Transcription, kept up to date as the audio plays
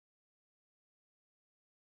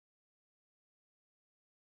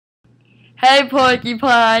Hey,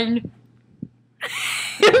 Porcupine.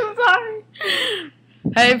 I'm sorry.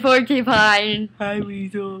 Hey, Porcupine. Hi,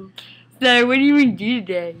 Weasel. So, what do you want to do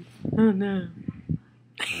today? Oh, no.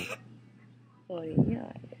 What do you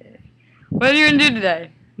want to do today?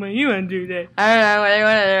 What do you want to do today? I don't know. What do you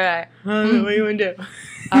want to do today? I don't know. What do you want to do?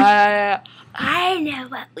 I know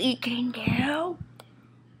what we can do.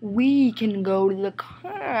 We can go to the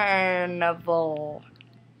carnival.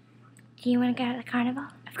 Do you want to go to the carnival?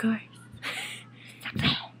 Of course.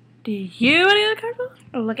 Stop. Do you want to go to the carnival?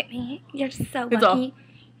 Look at me. You're just so It's lucky.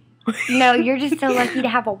 No, you're just so lucky to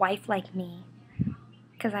have a wife like me.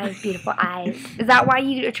 Because I have beautiful eyes. Is that why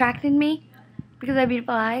you attracted me? Because I have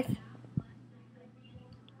beautiful eyes?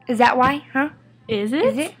 Is that why? Huh? Is it?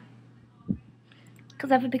 Is it?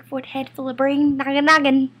 Because I have a big forehead full of brain. Noggin,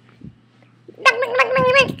 noggin.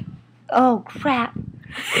 Oh, crap.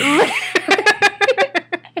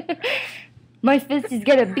 My fist is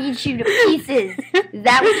going to beat you to pieces. Is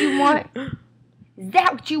that what you want? Is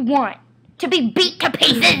that what you want? To be beat to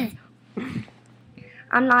pieces?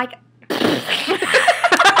 I'm like...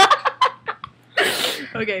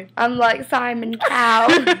 Okay. I'm like Simon Cow.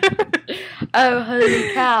 Oh,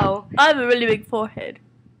 holy cow. I have a really big forehead.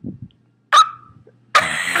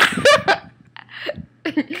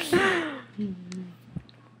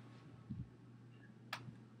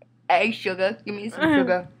 Hey, sugar. Give me some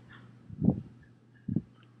sugar.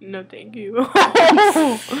 No, thank you.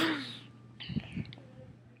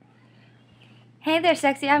 Hey there,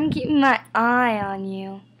 sexy. I'm keeping my eye on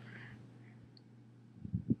you.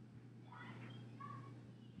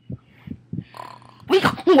 What?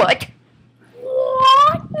 What?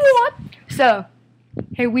 So,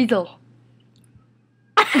 hey, Weasel.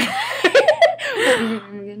 I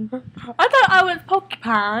thought I was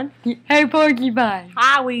Porcupine. Hey, Porcupine.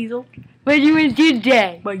 Hi, Weasel. What do you want to do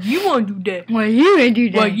today? What you want to do today? What do you want to do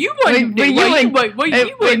today? What you want to do today? What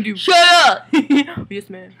you want to do? Shut up! Yes,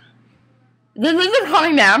 ma'am. This is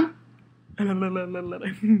calling ma'am.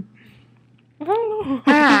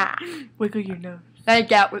 Ah. Wiggle your nose.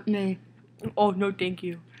 Make out with me. Oh, no, thank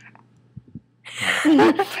you.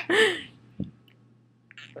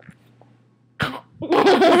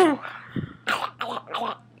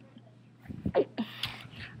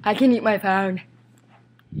 I can eat my phone.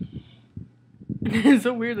 It's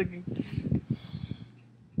so weird looking.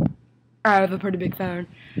 I have a pretty big phone.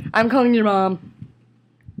 I'm calling your mom.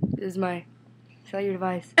 This is my cellular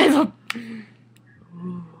device. I'm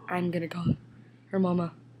gonna call her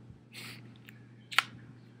mama.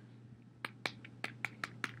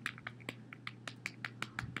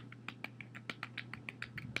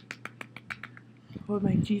 Oh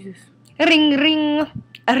my Jesus. Ring, ring,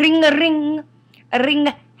 a ring, a ring, a ring.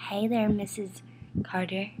 Hey there, Mrs.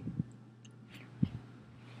 Carter.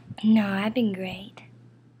 No, I've been great.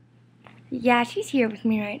 Yeah, she's here with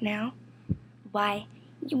me right now. Why?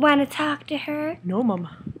 You want to talk to her? No,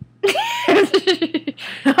 Mama.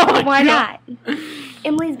 Why not?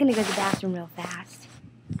 Emily's gonna go to the bathroom real fast.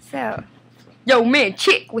 So, yo, man,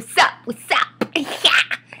 chick, what's up? What's up?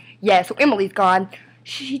 Yeah, so Emily's gone.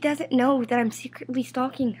 She doesn't know that I'm secretly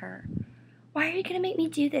stalking her. Why are you gonna make me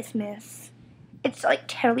do this, miss? It's like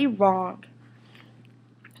totally wrong.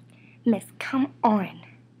 Miss, come on.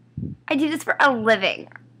 I do this for a living.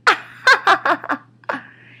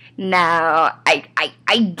 No, I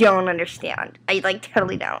don't understand. I like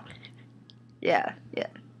totally don't. Yeah.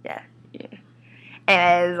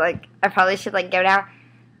 And like I probably should like go now.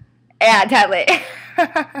 Yeah, totally.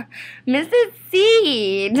 Mrs.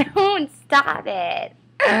 C, don't stop it.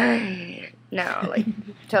 No, like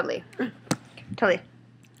totally.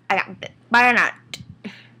 I got bit by a nut.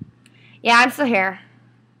 Yeah, I'm still here.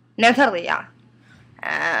 No, totally, yeah.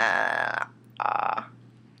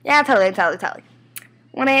 Yeah, totally.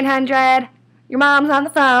 1-800. Your mom's on the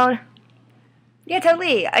phone. Yeah,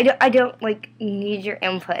 totally. I don't like need your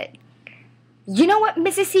input. You know what,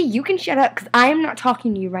 Mrs. C? You can shut up because I am not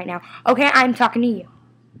talking to you right now. Okay, I'm talking to you.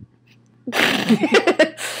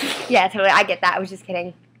 Yeah, totally. I get that. I was just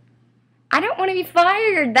kidding. I don't want to be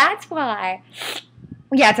fired. That's why.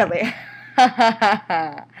 Yeah, totally.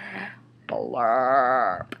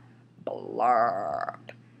 Blurb.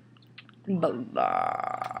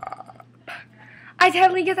 I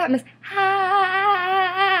totally get that, miss.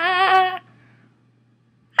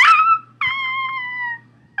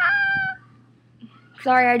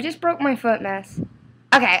 Sorry, I just broke my foot, miss.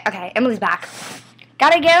 Okay, Emily's back.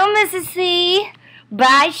 Gotta go, Mrs. C.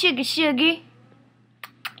 Bye, sugar.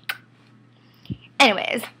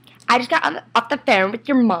 Anyways, I just got off the phone with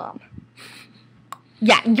your mom.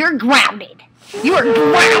 Yeah, you're grounded. You are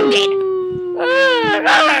grounded.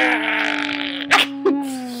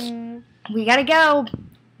 We gotta go.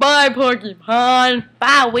 Bye, Porcupine.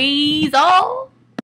 Bye, Weasel.